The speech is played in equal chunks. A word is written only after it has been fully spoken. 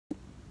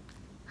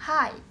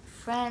Hi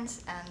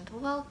friends, and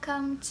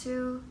welcome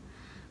to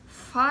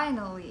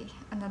finally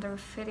another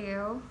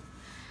video.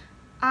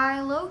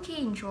 I low-key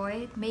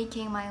enjoyed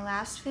making my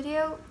last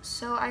video,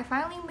 so I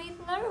finally made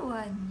another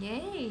one.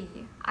 Yay!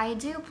 I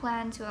do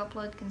plan to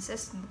upload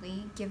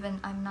consistently given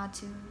I'm not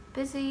too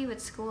busy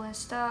with school and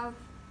stuff,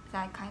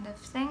 that kind of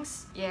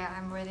things. Yeah,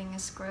 I'm reading a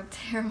script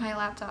here on my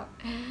laptop.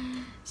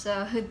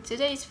 So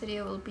today's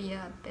video will be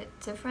a bit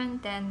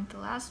different than the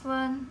last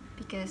one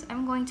because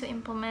I'm going to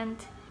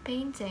implement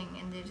painting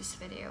into this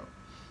video.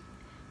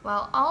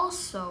 Well,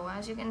 also,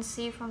 as you can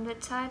see from the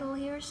title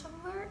here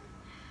somewhere,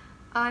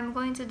 I'm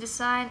going to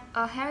design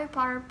a Harry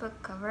Potter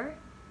book cover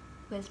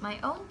with my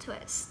own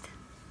twist.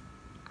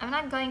 I'm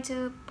not going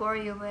to bore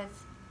you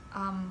with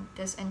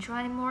this intro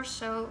anymore,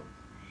 so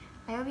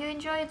I hope you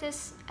enjoyed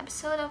this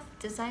episode of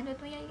Design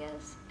with me, I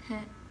guess.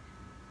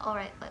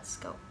 Alright, let's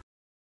go.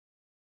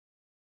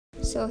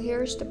 So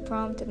here's the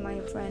prompt that my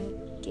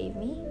friend gave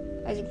me.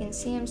 As you can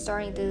see, I'm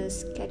starting to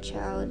sketch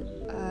out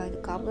the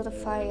Goblet of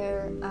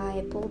Fire.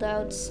 I pulled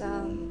out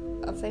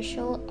some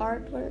official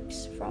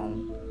artworks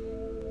from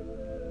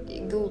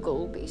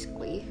Google,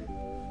 basically.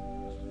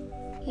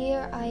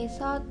 Here I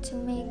thought to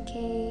make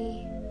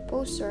a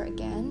poster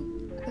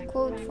again, a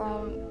quote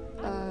from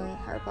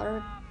Harry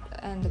Potter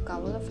and the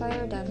Goblet of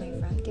Fire that my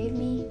friend gave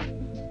me.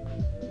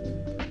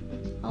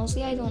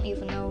 Honestly, I don't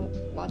even know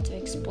what to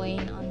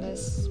explain on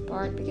this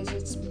part because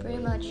it's pretty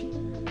much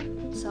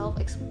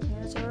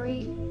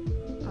self-explanatory.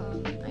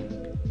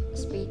 I'm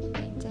speed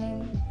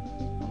painting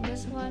on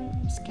this one,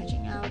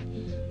 sketching out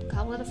the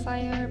Goblet of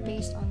Fire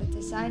based on the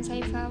designs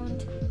I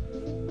found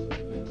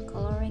and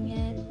coloring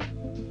it.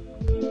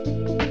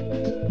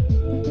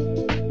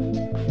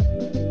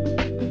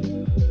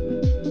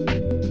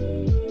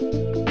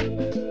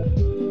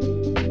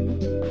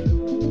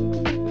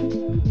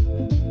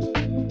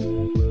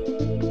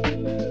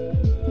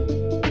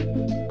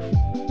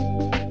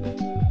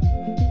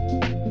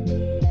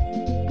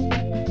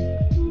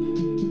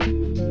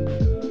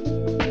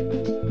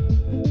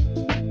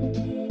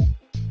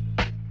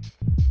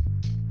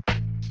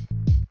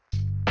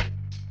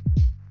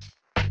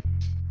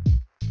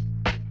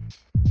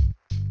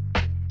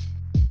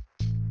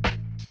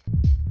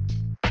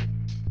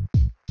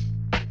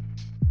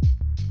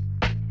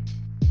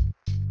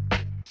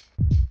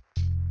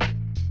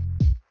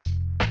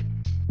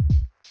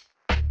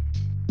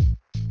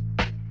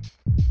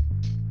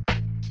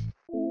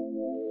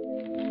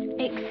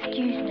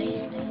 Excuse me.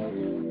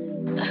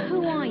 Who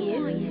are you?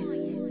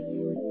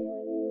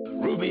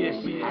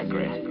 Rubius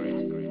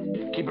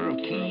Hagrid, keeper of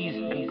keys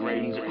and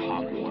grounds at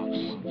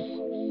Hogwarts.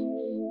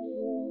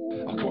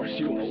 Of course,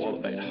 you know all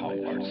about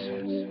Hogwarts.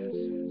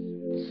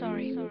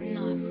 Sorry, no.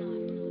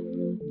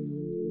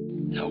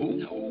 No?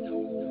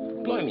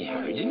 Blimey,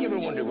 Harry, didn't you ever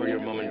wonder where your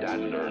mum and dad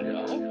learned it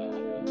all?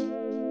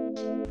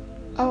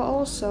 Oh,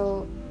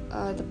 also,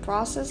 the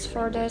process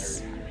for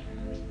this,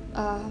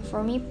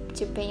 for me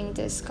to paint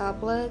this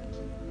goblet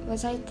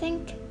was, I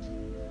think,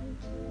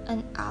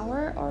 an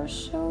hour or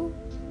so.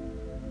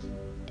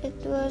 It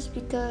was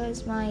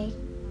because my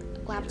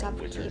laptop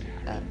kept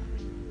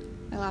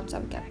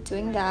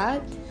doing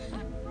that.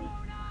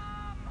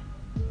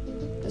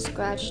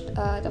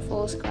 The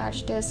full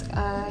scratch disk,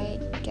 I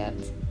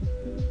kept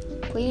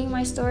cleaning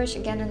my storage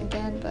again and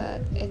again, but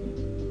it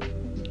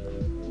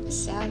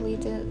sadly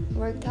didn't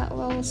work that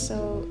well.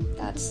 So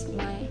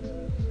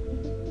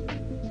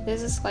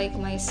this is like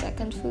my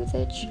second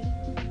footage.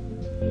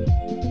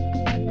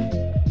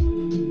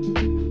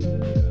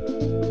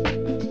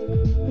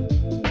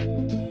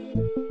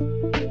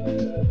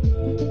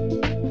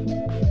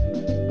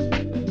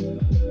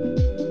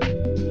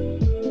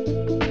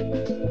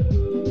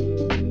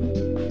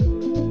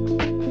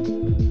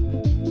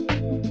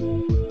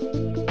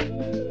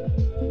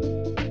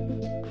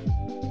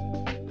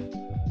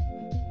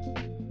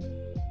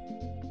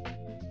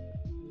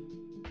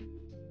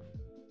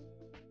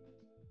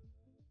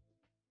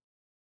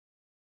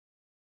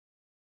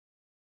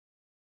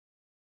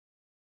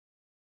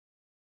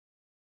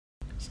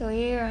 So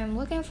here I'm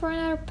looking for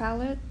another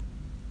palette,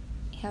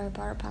 Harry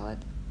Potter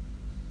palette.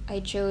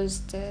 I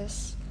chose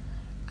this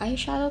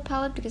eyeshadow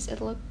palette because it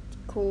looked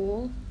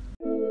cool.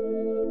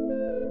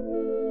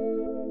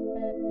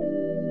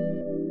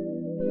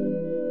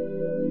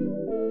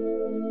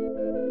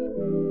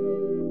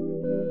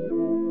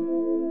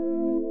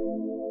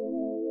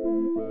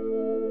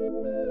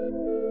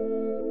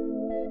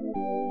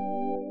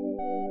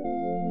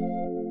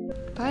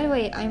 By the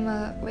way, I'm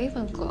a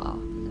Ravenclaw.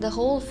 The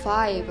whole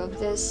vibe of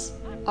this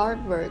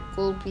artwork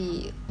will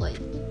be like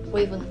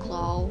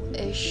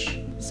Ravenclaw-ish.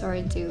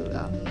 Sorry to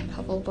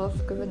Hufflepuff,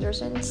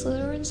 Gryffindors, and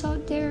Slytherins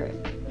out there.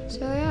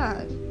 So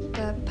yeah,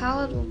 the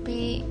palette will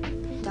be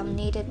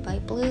dominated by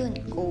blue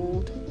and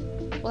gold.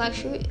 Well,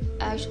 actually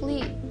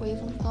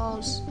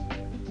Ravenclaw's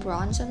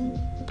bronze and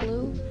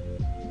blue,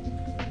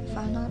 if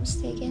I'm not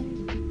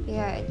mistaken.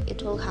 Yeah,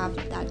 it will have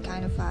that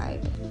kind of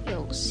vibe.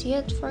 You'll see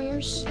it for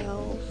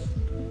yourself,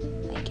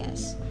 I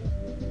guess.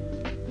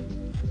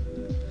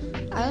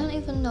 I don't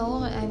even know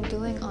what I'm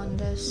doing on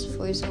this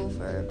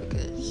voiceover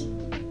because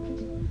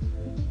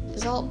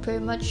it's all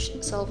pretty much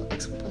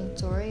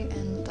self-explanatory,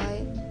 and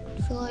I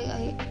feel like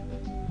I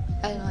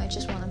don't know, I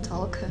just want to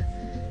talk.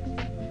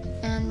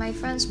 And my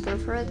friends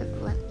prefer it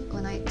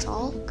when I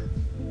talk,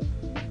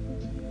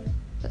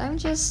 but I'm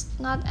just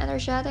not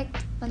energetic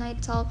when I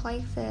talk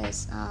like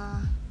this.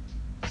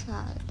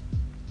 Sad.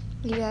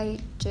 Maybe I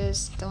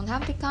just don't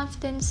have the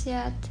confidence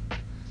yet,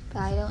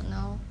 but I don't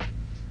know.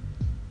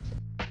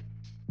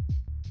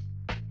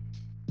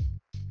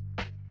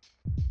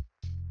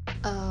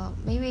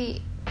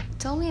 Maybe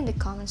tell me in the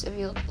comments if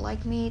you'd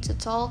like me to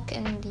talk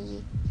in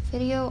the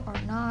video or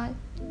not,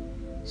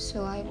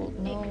 so I will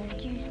know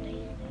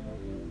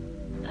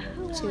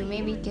to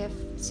maybe give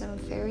some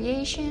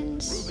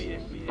variations. Ruby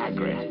is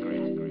accurate.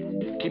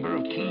 Keeper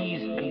of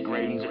keys and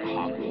grains at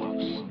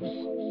Hogwarts.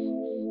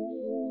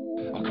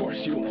 Of course,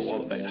 you know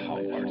all about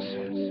Hogwarts.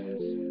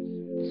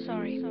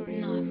 Sorry, no.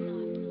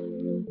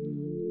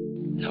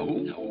 No?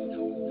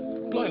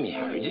 Blimey,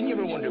 Harry, didn't you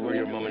ever wonder where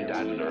your mum and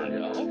dad learned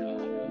it all?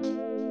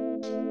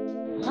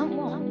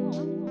 What?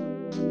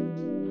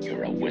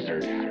 You're a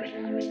wizard, Harry.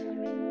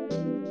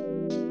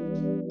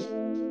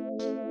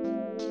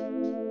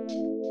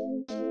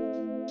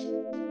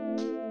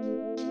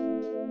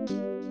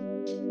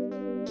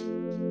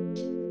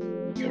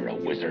 You're a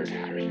wizard,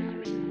 Harry.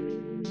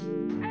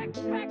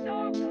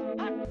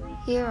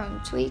 Here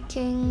I'm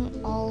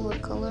tweaking all the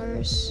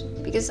colors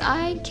because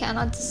I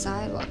cannot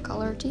decide what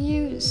color to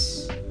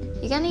use.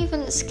 You can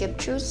even skip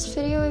through this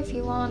video if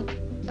you want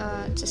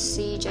to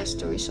see just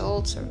the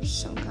results or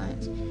some kind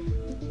of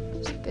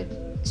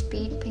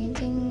speed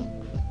painting.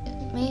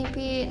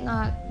 Maybe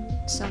not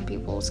some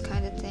people's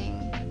kind of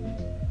thing.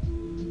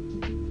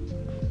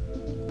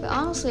 But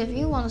honestly, if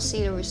you want to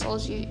see the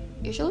results, you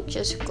should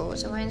just go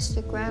to my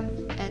Instagram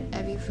at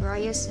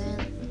 @abbyfarias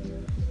and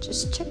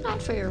just check it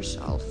out for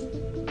yourself.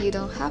 You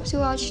don't have to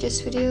watch this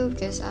video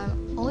because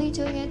I'm only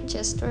doing it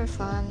just for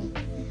fun,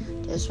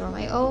 just for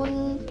my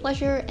own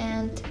pleasure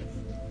and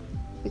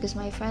because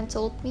my friend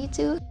told me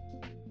to.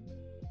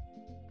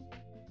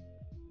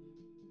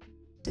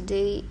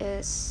 Today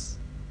is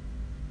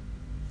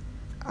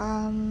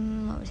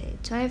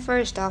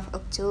 21st of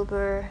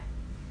October.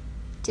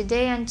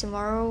 Today and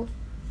tomorrow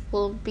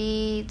will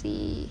be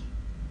today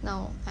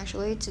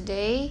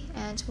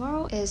and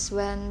tomorrow is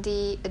when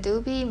the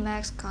Adobe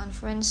Max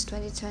Conference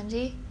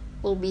 2020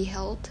 will be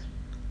held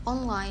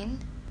online.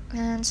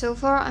 And so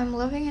far I'm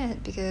loving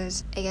it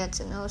because I get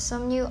to know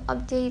some new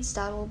updates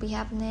that will be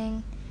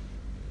happening.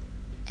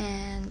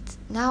 And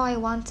now I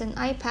want an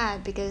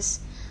iPad because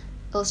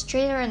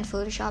Illustrator and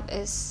Photoshop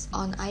is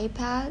on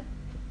iPad.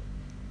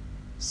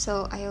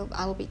 So I hope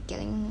I'll be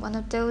getting one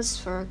of those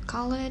for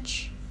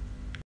college.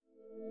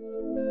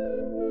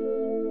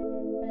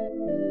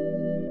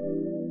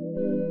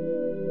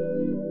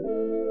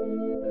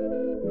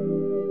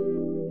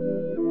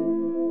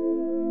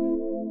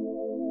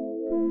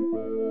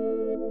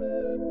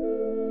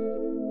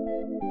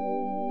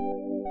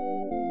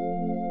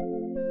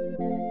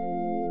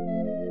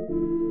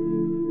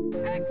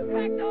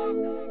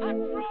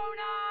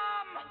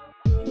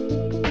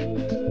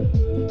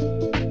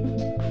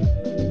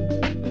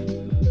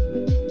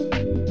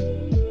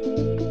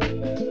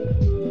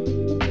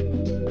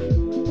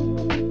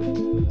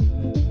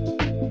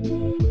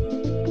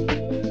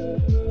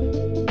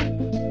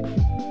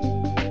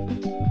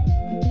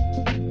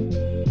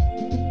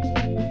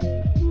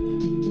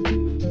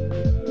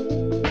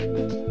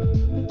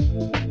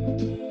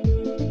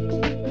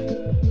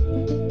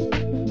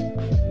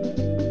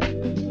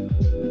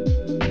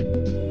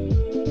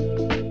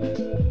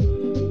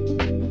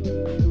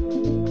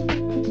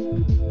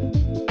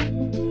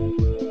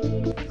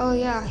 Oh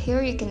yeah,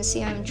 here you can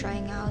see I'm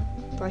trying out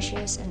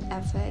brushes and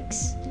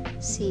effects.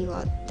 See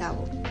what that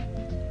will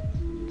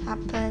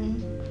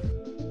happen.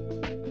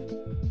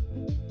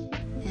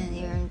 And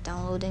here I'm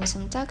downloading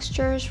some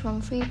textures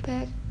from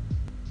FreePic.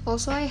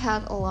 Also, I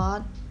had a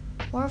lot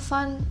more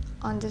fun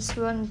on this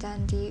one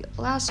than the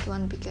last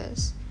one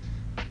because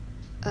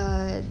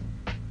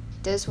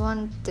this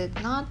one did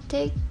not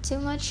take too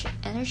much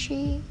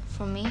energy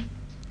from me,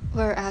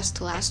 whereas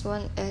the last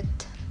one it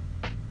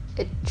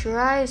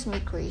drives me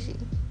crazy.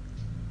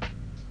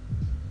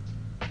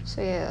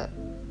 So yeah,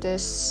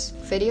 this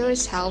video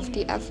is half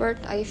the effort,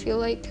 I feel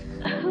like.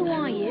 Who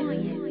are you?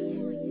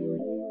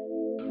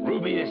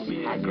 Ruby is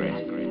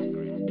accurate.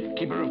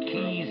 Keeper of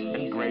keys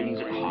and grains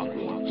at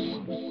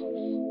Hogwarts.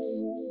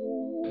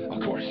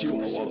 Of course, you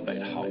know all about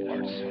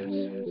Hogwarts.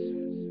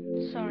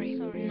 Sorry,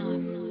 no.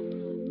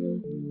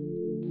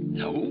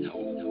 No?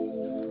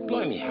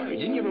 Blimey, Harry,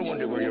 didn't you ever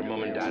wonder where your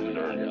mum and dad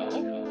learned it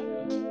all?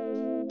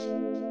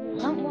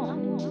 What?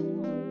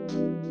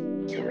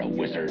 You're a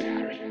wizard,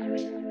 Harry.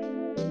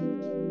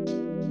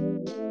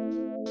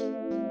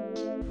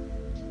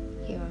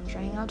 Here I'm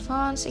trying out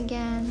fonts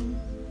again.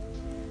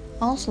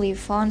 Mostly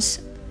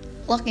fonts,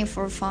 looking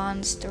for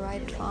fonts, the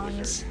right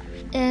fonts,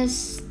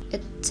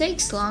 it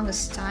takes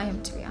longest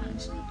time, to be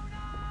honest.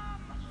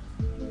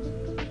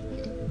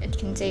 It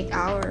can take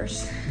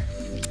hours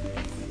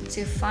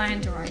to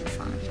find the right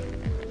font.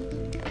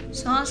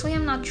 So honestly,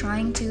 I'm not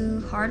trying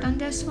too hard on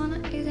this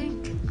one. I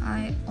think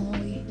I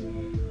only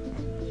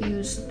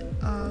used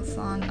a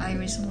font I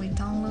recently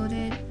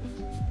downloaded,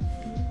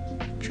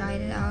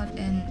 tried it out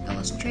in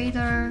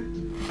Illustrator,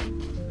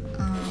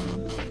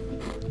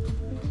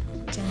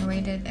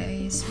 generated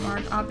a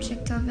smart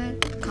object of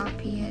it,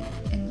 copy it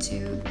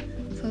into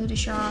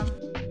Photoshop.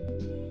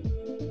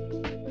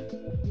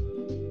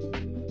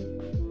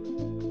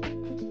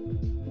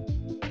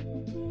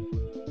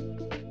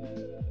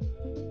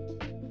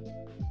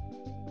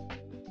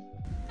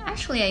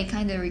 Actually, I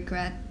kind of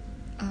regret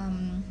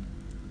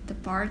the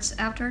parts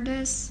after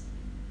this.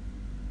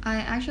 I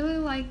actually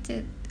liked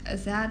it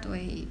that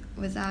way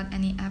without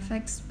any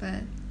effects,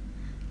 but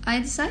I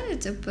decided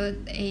to put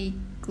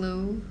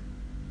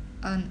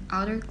an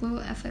outer glow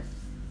effect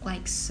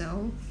like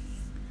so.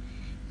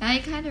 And I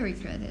kind of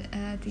regret it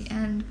at the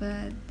end,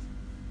 but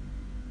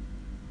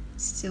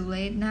it's too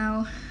late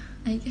now,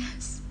 I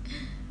guess.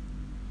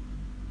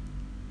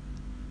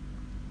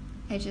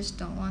 I just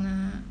don't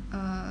wanna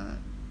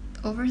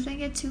overthink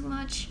it too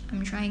much.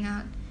 I'm trying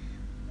out,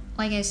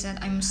 like I said,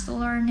 I'm still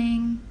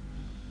learning.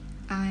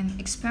 I'm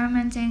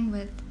experimenting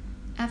with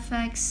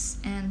FX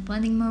and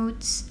blending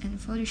modes in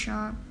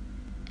Photoshop,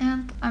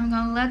 and I'm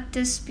gonna let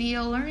this be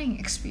a learning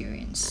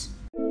experience.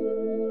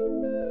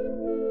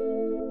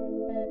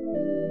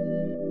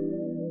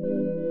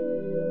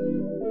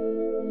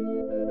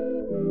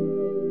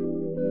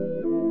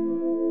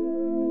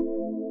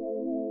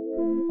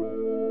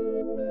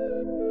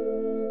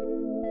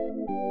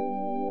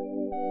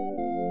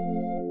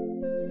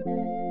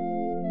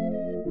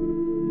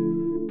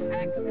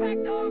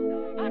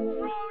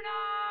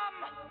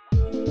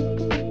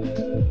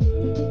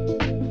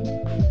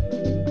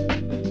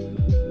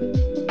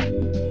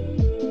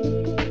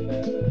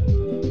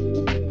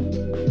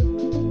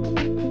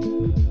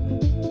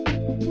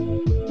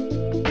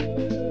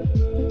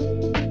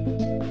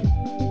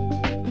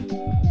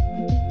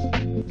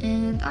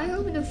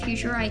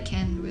 Future I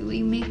can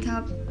really make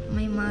up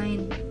my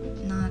mind,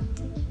 not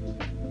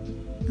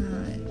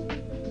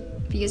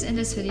because in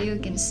this video you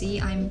can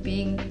see I'm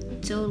being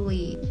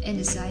totally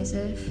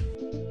indecisive.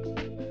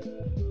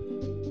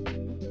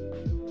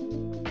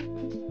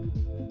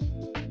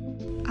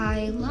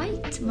 I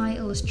liked my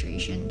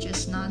illustration,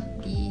 just not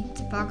the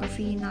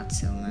typography, not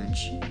so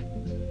much.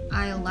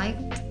 I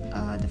liked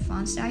the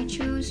fonts that I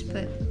chose,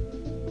 but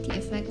the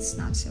effects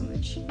not so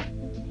much.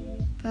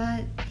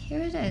 But here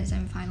it is,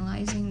 I'm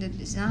finalizing the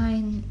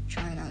design,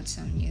 tried out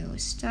some new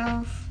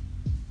stuff.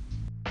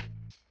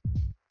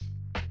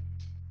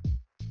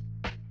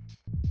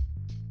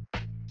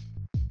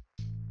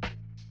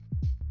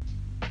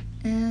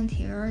 And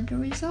here are the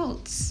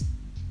results.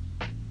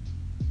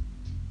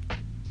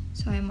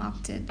 So I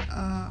mocked it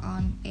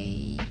on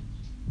a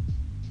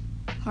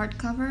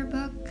hardcover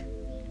book,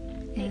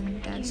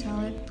 and that's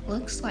how it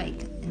looks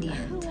like in the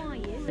end. Who are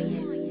you?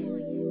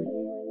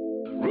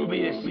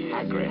 Ruby is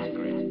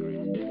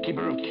Hagrid,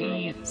 keeper of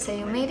keys. So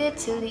you made it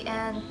to the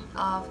end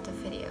of the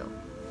video.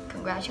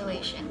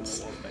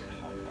 Congratulations.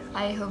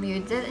 I hope you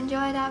did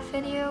enjoy that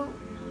video.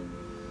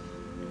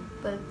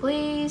 But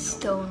please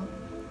don't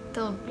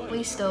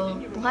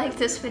like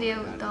this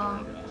video.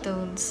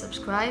 Don't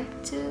subscribe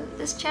to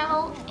this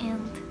channel,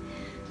 and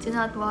do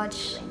not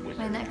watch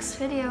my next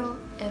video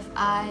if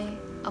I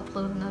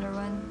upload another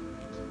one.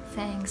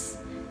 Thanks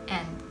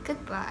and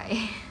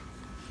goodbye.